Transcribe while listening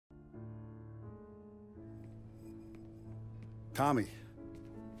Tommy,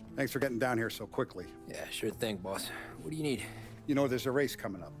 thanks for getting down here so quickly. Yeah, sure thing, boss. What do you need? You know, there's a race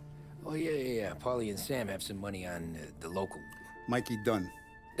coming up. Oh, yeah. Paulie and Sam have some money on the local. Mikey Dunn.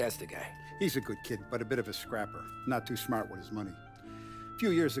 That's the guy. He's a good kid, but a bit of a scrapper. Not too smart with his money. A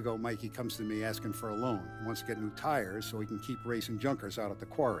few years ago, Mikey comes to me asking for a loan. He wants to get new tires so he can keep racing junkers out at the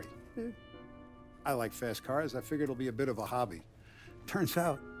quarry. I like fast cars. I figured it'll be a bit of a hobby. Turns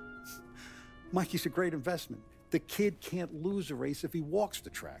out, Mikey's a great investment. The kid can't lose a race if he walks the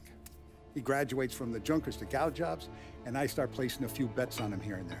track. He graduates from the junkers to gal jobs, and I start placing a few bets on him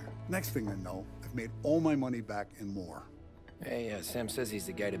here and there. Next thing I know, I've made all my money back and more. Hey, Sam says he's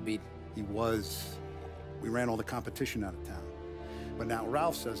the guy to beat. He was. We ran all the competition out of town. But now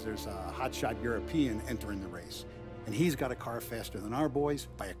Ralph says there's a hotshot European entering the race, and he's got a car faster than our boys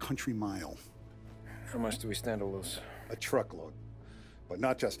by a country mile. How much do we stand to lose? A truckload. But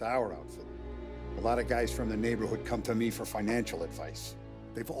not just our outfit. A lot of guys from the neighborhood come to me for financial advice.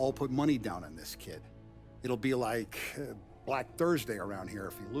 They've all put money down on this kid. It'll be like Black Thursday around here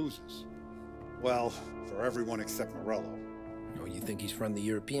if he loses. Well, for everyone except Morello. Oh, you think he's from the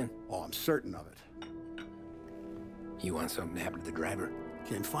European? Oh, I'm certain of it. You want something to happen to the driver?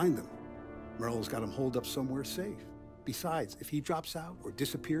 Can't find him. Morello's got him holed up somewhere safe. Besides, if he drops out or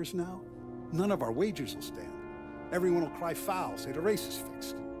disappears now, none of our wagers will stand. Everyone will cry foul, say the race is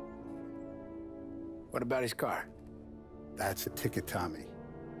fixed. What about his car? That's a ticket, Tommy.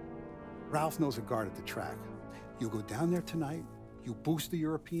 Ralph knows a guard at the track. You go down there tonight, you boost the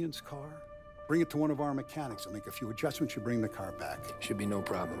European's car, bring it to one of our mechanics, he'll make a few adjustments, you bring the car back. Should be no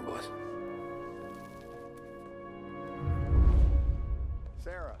problem, boss.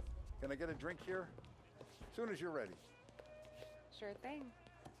 Sarah, can I get a drink here? As soon as you're ready. Sure thing.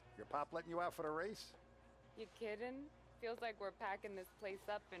 Your pop letting you out for the race? You kidding? Feels like we're packing this place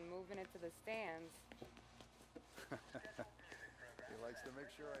up and moving it to the stands. He likes to make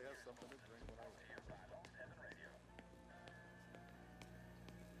sure I have something to drink when I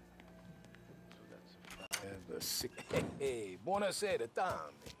So that's a 5, a 6. Hey, buonasera,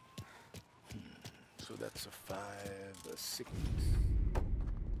 Tommy. So that's a 5, a 6.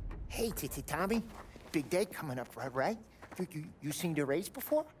 Hey, Tommy. Big day coming up, right? You seen the race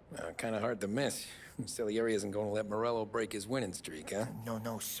before? Kind of hard to miss. Salieri isn't going to let Morello break his winning streak, huh?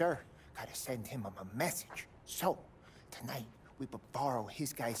 No, sir. Gotta send him a message. So, tonight, we borrow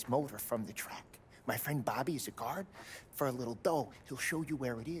his guy's motor from the track. My friend Bobby is a guard. For a little dough, he'll show you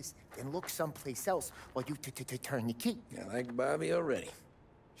where it is, then look someplace else while you turn the key. I like Bobby already.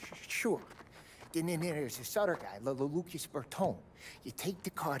 Sure. Then there's this other guy, Lucas Bertone. You take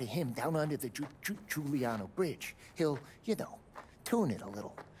the car to him down under the Giuliano Bridge. He'll, tune it a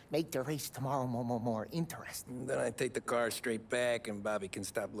little. Make the race tomorrow more interesting. Then I take the car straight back, and Bobby can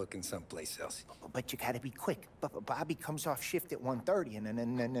stop looking someplace else. But you gotta be quick. But Bobby comes off shift at 1:30, and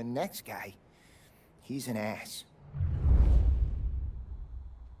then the next guy, he's an ass.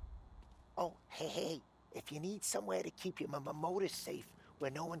 Oh, hey, if you need somewhere to keep your motor safe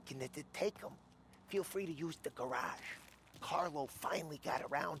where no one can take them, feel free to use the garage. Carlo finally got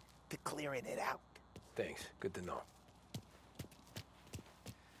around to clearing it out. Thanks. Good to know.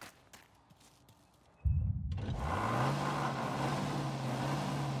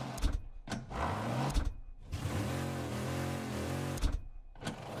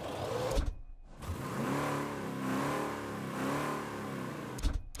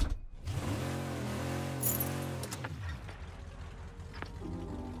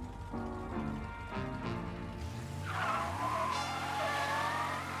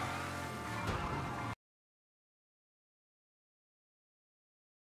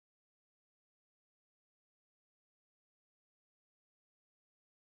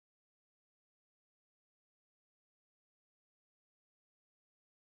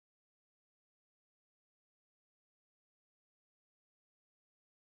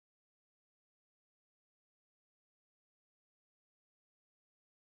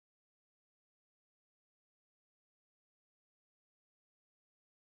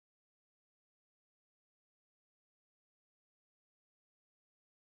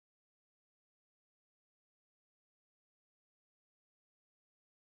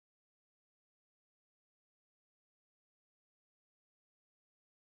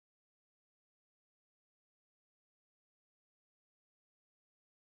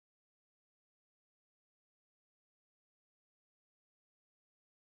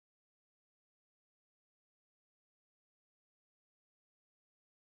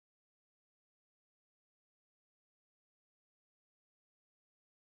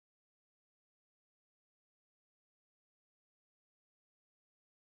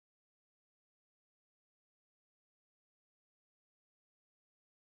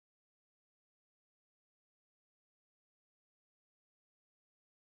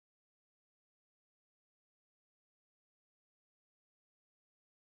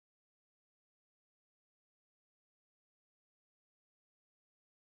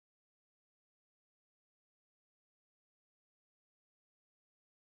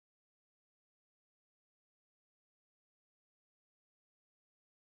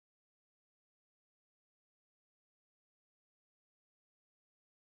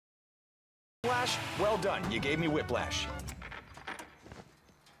 whiplash? Well done, you gave me whiplash.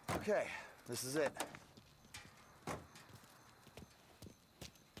 Okay, this is it.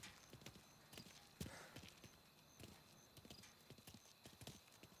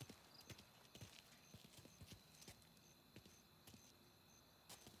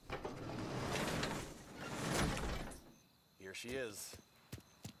 Here she is.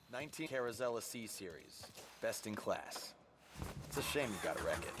 19 Carazella C series. Best in class. It's a shame you gotta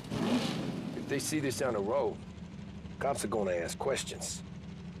wreck it. If they see this on the road, cops are gonna ask questions.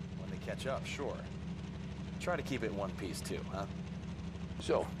 When they catch up, sure. Try to keep it in one piece too, huh?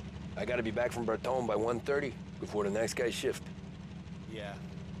 So, I gotta be back from Bertone by 1:30 before the next guy's shift. Yeah,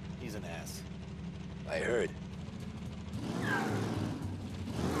 he's an ass. I heard.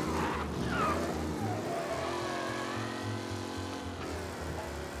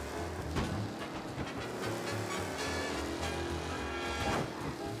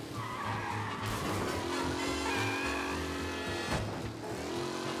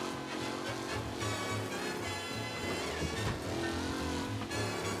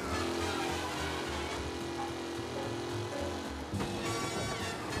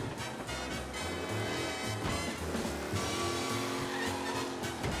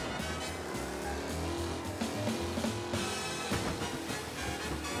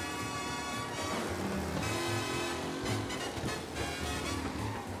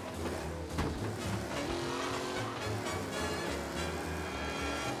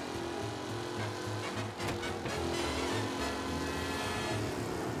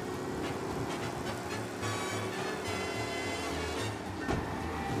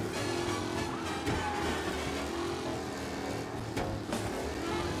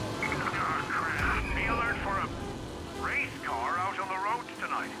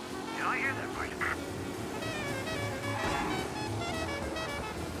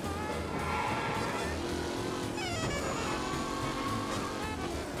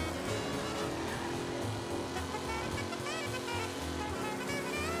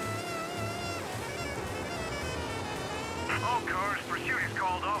 All cars, pursuit is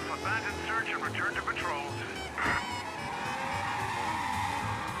called off, abandon search and return to patrols.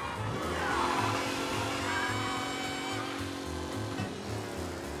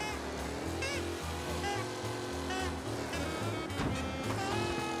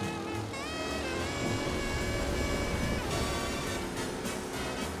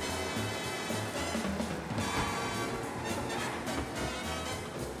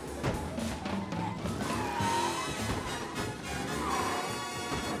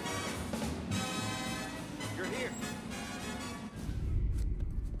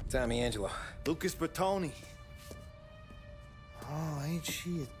 Tommy Angelo. Lucas Bertoni. Oh, ain't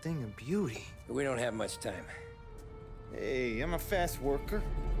she a thing of beauty? We don't have much time. Hey, I'm a fast worker.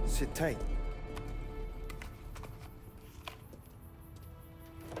 Sit tight.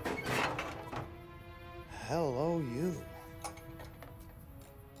 Hello, you.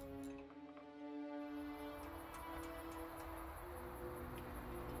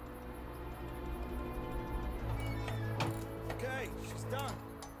 Okay, she's done.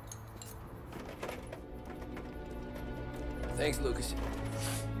 Thanks, Lucas.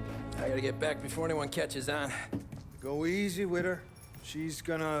 I gotta get back before anyone catches on. Go easy with her. She's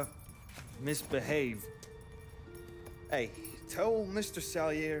gonna misbehave. Hey, tell Mr.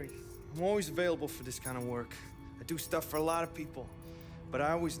 Salieri I'm always available for this kind of work. I do stuff for a lot of people, but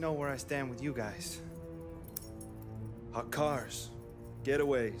I always know where I stand with you guys. Hot cars,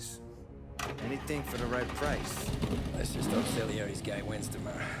 getaways, anything for the right price. Let's just hope Salieri's guy wins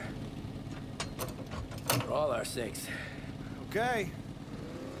tomorrow. For all our sakes. Okay.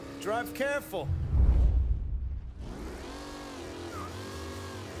 Drive careful.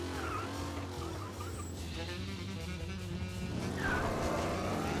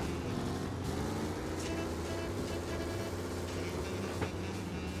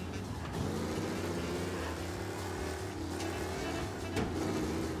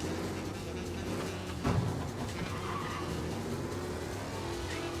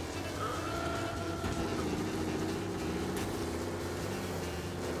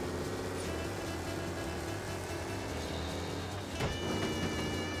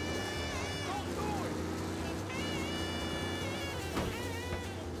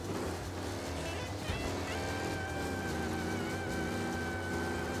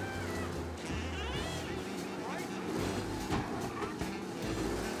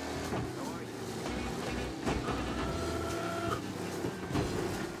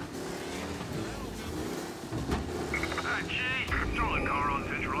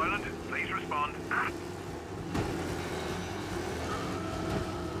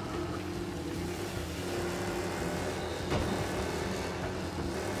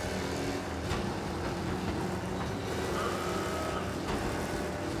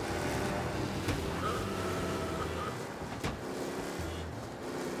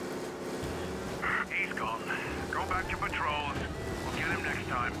 patrols. We'll get him next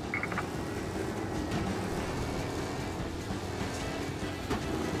time.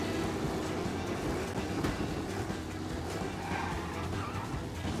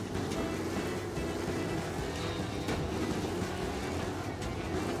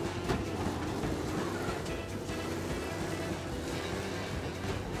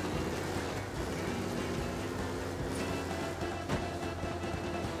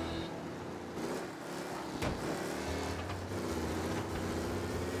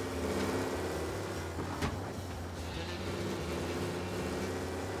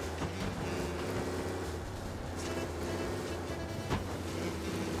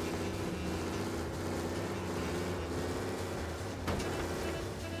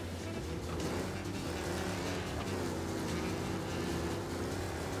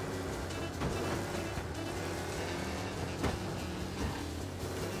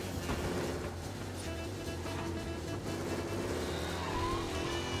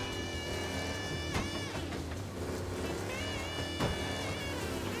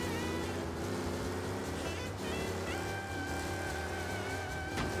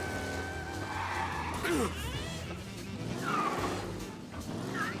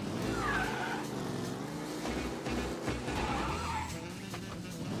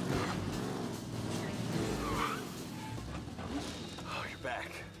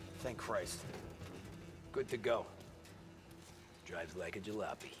 Thank Christ. Good to go. Drives like a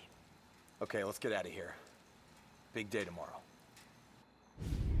jalopy. Okay, let's get out of here. Big day tomorrow.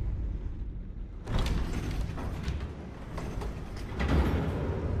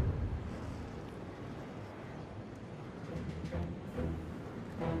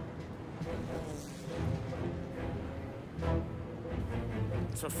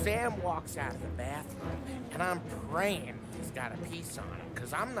 So Sam walks out of the bathroom, and I'm praying he's got a piece on him,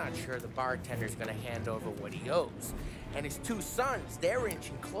 because I'm not sure the bartender's gonna hand over what he owes. And his two sons, they're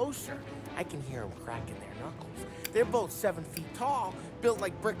inching closer. I can hear them cracking their knuckles. They're both 7 feet tall, built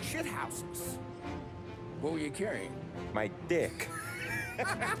like brick shithouses. What were you carrying? My dick.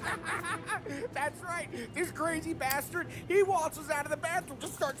 That's right. This crazy bastard, he waltzes out of the bathroom,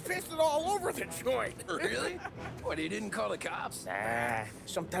 just starts pissing all over the joint. Really? What, he didn't call the cops? Nah,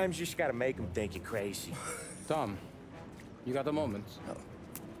 sometimes you just gotta make them think you're crazy. Tom, you got a moment? Oh.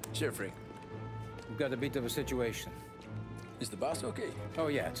 Sure, Frank. We've got a bit of a situation. Is the boss okay? Oh,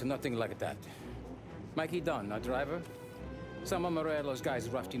 yeah, it's nothing like that. Mikey Dunn, our driver. Some of Morello's guys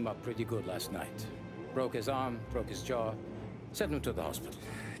roughed him up pretty good last night. Broke his arm, broke his jaw. Sent him to the hospital.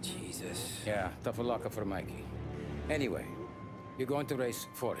 Jesus. Yeah, tough luck for Mikey. Anyway, you're going to race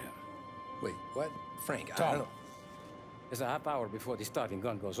for him. Wait, what? Frank, I Tom, don't... it's a half hour before the starting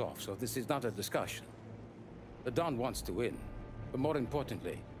gun goes off, so this is not a discussion. The Don wants to win, but more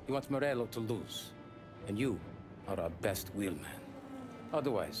importantly, he wants Morello to lose. And you are our best wheelman.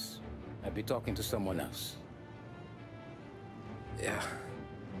 Otherwise, I'd be talking to someone else. Yeah.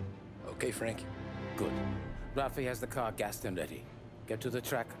 Okay, Frank. Good. Rafi has the car gassed and ready. Get to the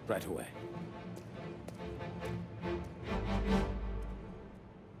track right away.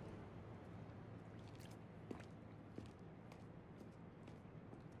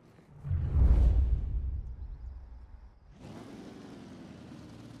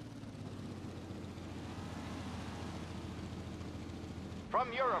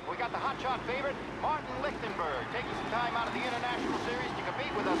 From Europe, we got the hotshot favorite, Martin Lichtenberg, taking some time out of the International Series to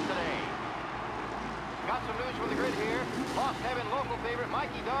compete with us today. Got some news from the grid here. Lost Heaven local favorite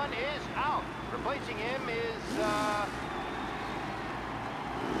Mikey Dunn is out. Replacing him is,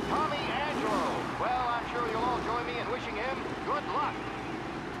 Tommy Angelo. Well, I'm sure you'll all join me in wishing him good luck.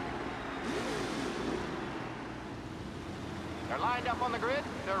 They're lined up on the grid.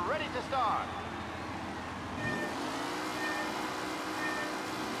 They're ready to start.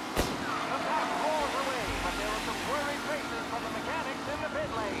 The pack rolls away, but there were some worried faces from the mechanics in the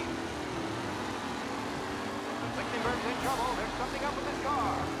pit lane. Lichtenberg's in trouble. There's something up with his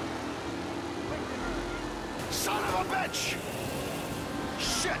car. Son of a bitch!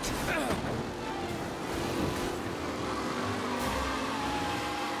 Shit!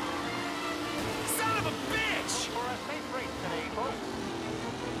 Son of a bitch! For a safe race today, folks.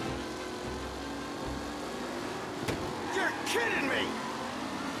 You're kidding me!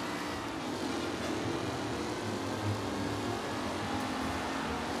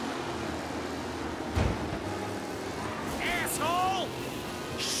 Asshole!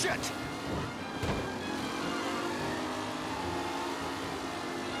 Shit!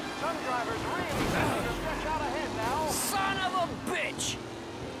 Some drivers really starting to stretch out ahead now. Son of a bitch!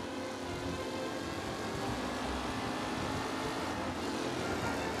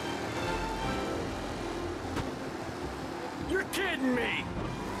 kidding me?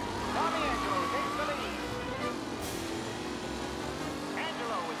 Tommy Angelo takes the lead.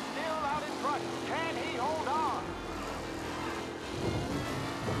 Angelo is still out in front. Can he hold on?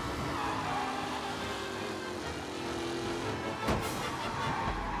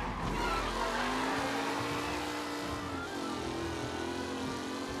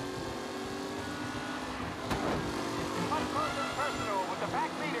 Up close and personal with the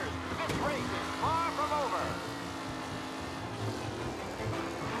back leaders. This race is far from over.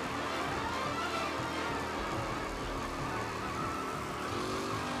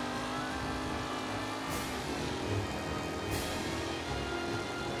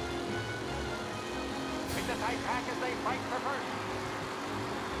 It's a tight pack as they fight for first.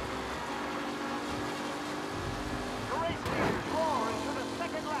 The race leaders roar into the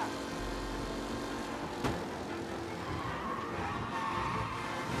second lap.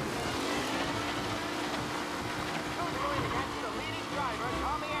 Who's going against the leading driver,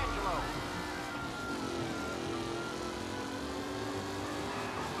 Tommy Angelo?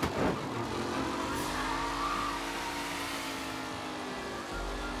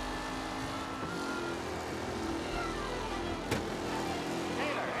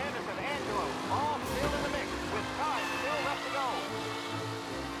 Taylor, Anderson, Angelo, all still in the mix, with time still left to go.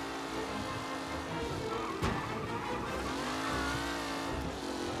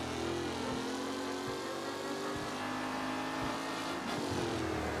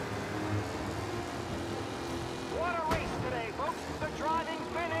 What a race today, folks. The driving's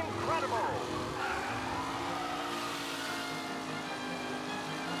been incredible.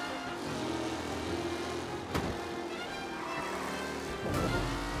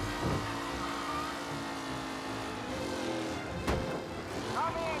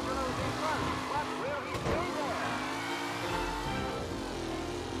 Tommy Angelo's in front, but will he stay there?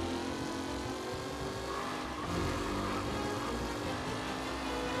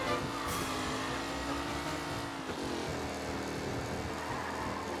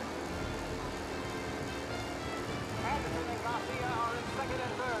 Anderson and Mafia are in second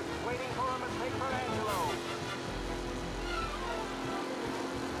and third, waiting for a mistake for Angelo.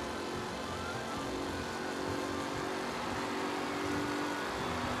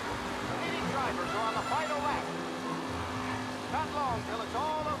 The leading drivers are on the final lap. Not long till it's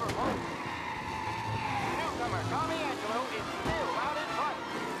all over, folks. Newcomer Tommy Angelo is still out in front.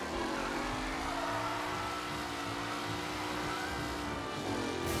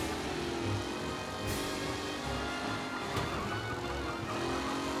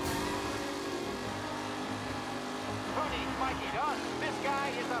 Who needs Mikey Dunn? This guy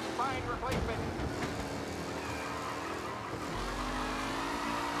is a fine replacement.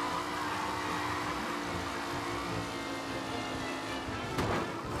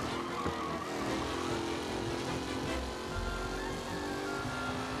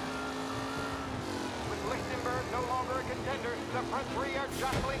 With Lichtenberg no longer a contender, the front three are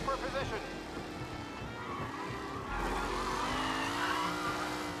jostling for position.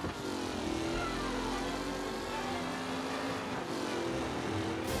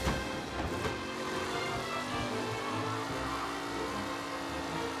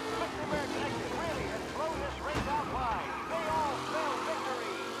 Lichtenberg's exit really has thrown this race out wide. They all spell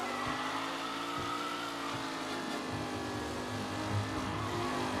victory.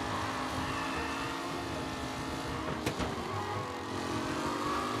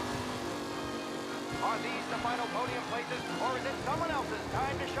 Are these the final podium places, or is it someone else's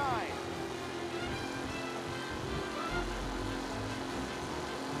time to shine?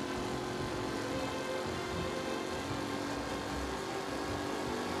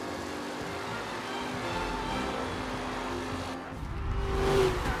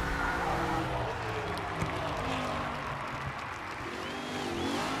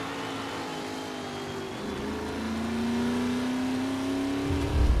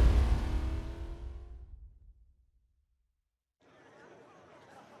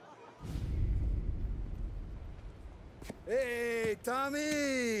 Hey,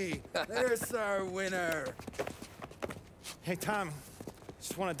 Tommy! There's our winner. Hey, Tommy.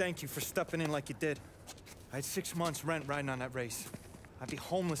 Just want to thank you for stepping in like you did. I had 6 months rent riding on that race. I'd be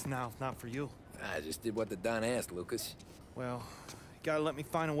homeless now if not for you. I just did what the Don asked, Lucas. Well, you gotta let me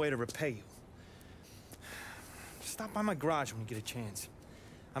find a way to repay you. Stop by my garage when you get a chance.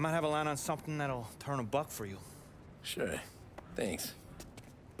 I might have a line on something that'll turn a buck for you. Sure. Thanks.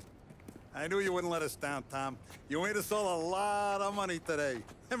 I knew you wouldn't let us down, Tom. You made us all a lot of money today.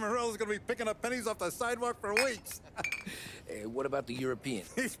 And Morello's gonna be picking up pennies off the sidewalk for weeks. Hey, what about the European?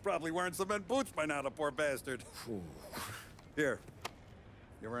 He's probably wearing cement boots by now, the poor bastard. Here.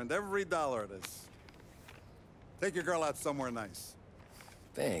 You earned every dollar of this. Take your girl out somewhere nice.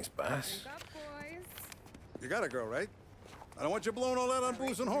 Thanks, boss. Drink up, boys. You got a girl, right? I don't want you blowing all that on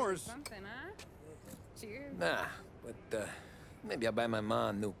booze and whores. Something, huh? Cheers. Nah, but maybe I'll buy my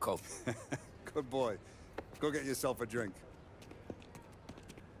mom a new coat. Good boy. Go get yourself a drink.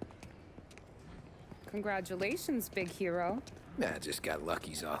 Congratulations, big hero. Nah, just got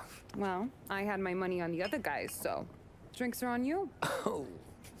lucky's all. Well, I had my money on the other guys, so drinks are on you. Oh.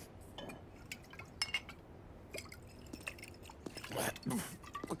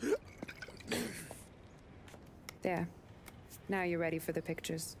 There. Now you're ready for the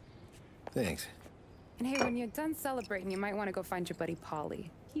pictures. Thanks. And hey, when you're done celebrating, you might want to go find your buddy Paulie.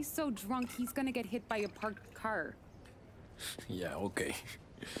 He's so drunk, he's gonna get hit by a parked car. Yeah, okay.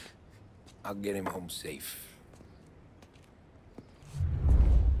 I'll get him home safe.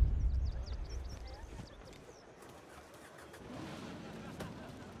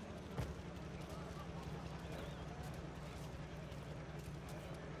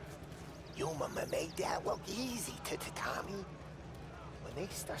 You mama made that look easy to Tommy. When they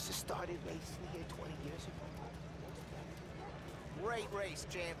started racing here 20 years ago. Great race,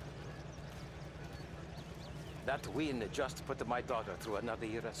 champ. That win just put my daughter through another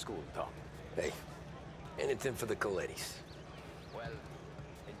year at school, Tom. Hey, anything for the Colettis. Well,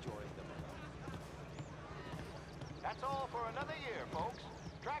 enjoy them. That's all for another year, folks.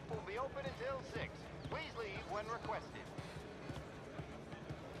 Track will be open until 6. Please leave when requested.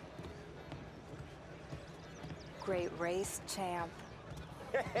 Great race, champ.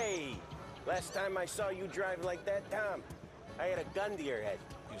 Hey! Last time I saw you drive like that, Tom, I had a gun to your head.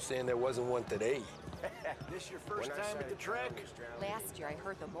 You saying there wasn't one today? This your first time at the track? Last year I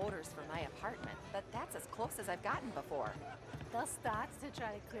heard the motors from my apartment, but that's as close as I've gotten before. They'll start to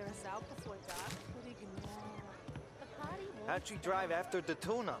try to clear us out before dark, but ignore. The party won't. How'd you drive after the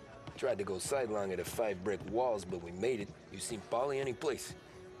tune-up? Tried to go sidelong at the 5 brick walls, but we made it. You seen Polly any place?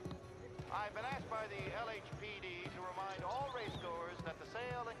 I've been asked by the LHPD to remind all racegoers that the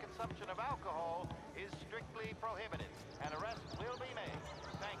sale and consumption of alcohol is strictly prohibited, and arrests will be made.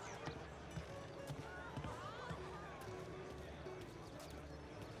 Thank you.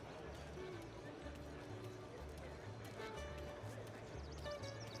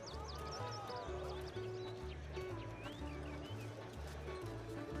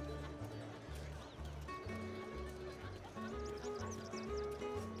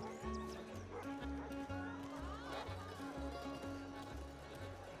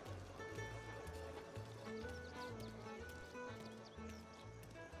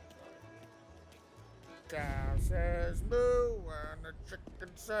 Cow says moo and the chicken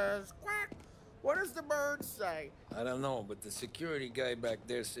says quack. What does the bird say? I don't know, but the security guy back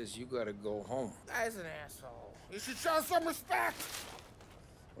there says you gotta go home. Guy's an asshole. You should show some respect.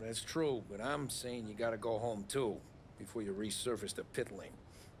 Well, that's true, but I'm saying you gotta go home too, before you resurface the pit lane.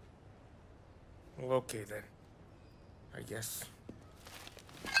 Well, okay then. I guess.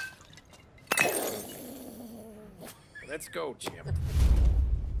 Let's go, champ.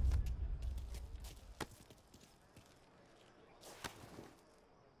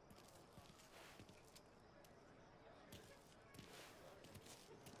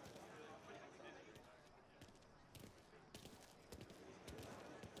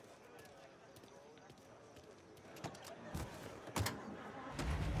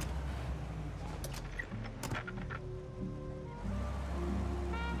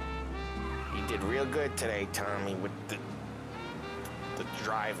 You did real good today, Tommy, with the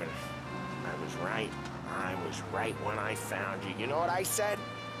driving. I was right. I was right when I found you. You know what I said?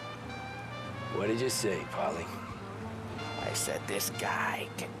 What did you say, Polly? I said, this guy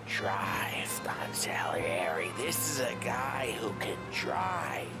can drive, Don Salieri. This is a guy who can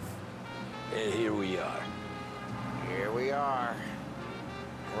drive. And here we are. Here we are.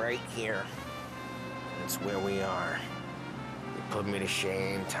 Right here. That's where we are. You put me to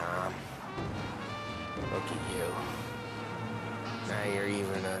shame, Tom. Look at you. Now you're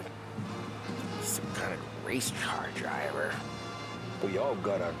even some kind of race car driver. We all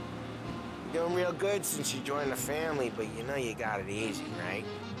got our... You're doing real good since you joined the family, but you know you got it easy, right?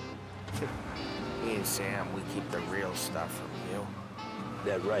 Me and Sam, we keep the real stuff from you.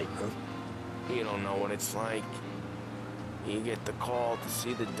 That right, huh? You don't know what it's like. You get the call to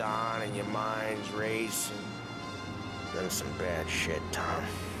see the Don and your mind's race and done some bad shit, Tom.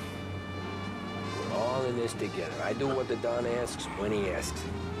 We're all in this together. I do what the Don asks when he asks.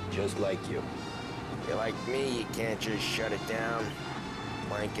 Just like you. You're like me, you can't just shut it down,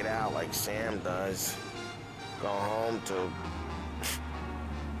 blank it out like Sam does. Go home to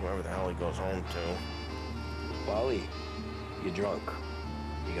whoever the hell he goes home to. Polly, you're drunk.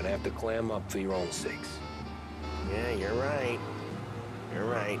 You're gonna have to clam up for your own sakes. Yeah, you're right. You're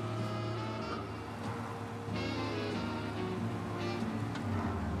right.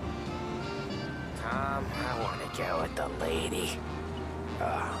 Tom, I want to go with the lady.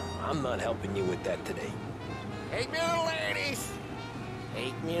 I'm not helping you with that today. Take me to the ladies!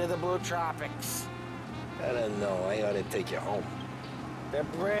 Take me to the Blue Tropics. I don't know. I ought to take you home. The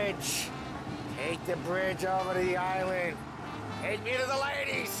bridge. Take the bridge over to the island. Take me to the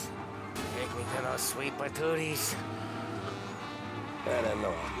ladies. Take me to those sweet patooties. I don't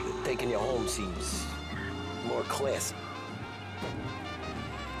know. Taking you home seems more classy.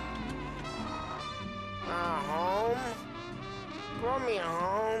 Home? Brought me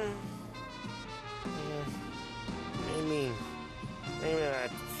home. Maybe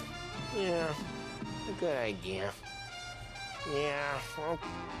that's, yeah, a good idea. Yeah,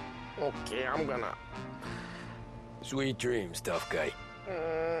 okay, I'm gonna... Sweet dreams, tough guy.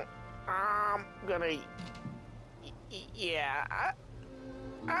 I'm gonna... Yeah,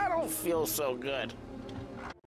 I don't feel so good.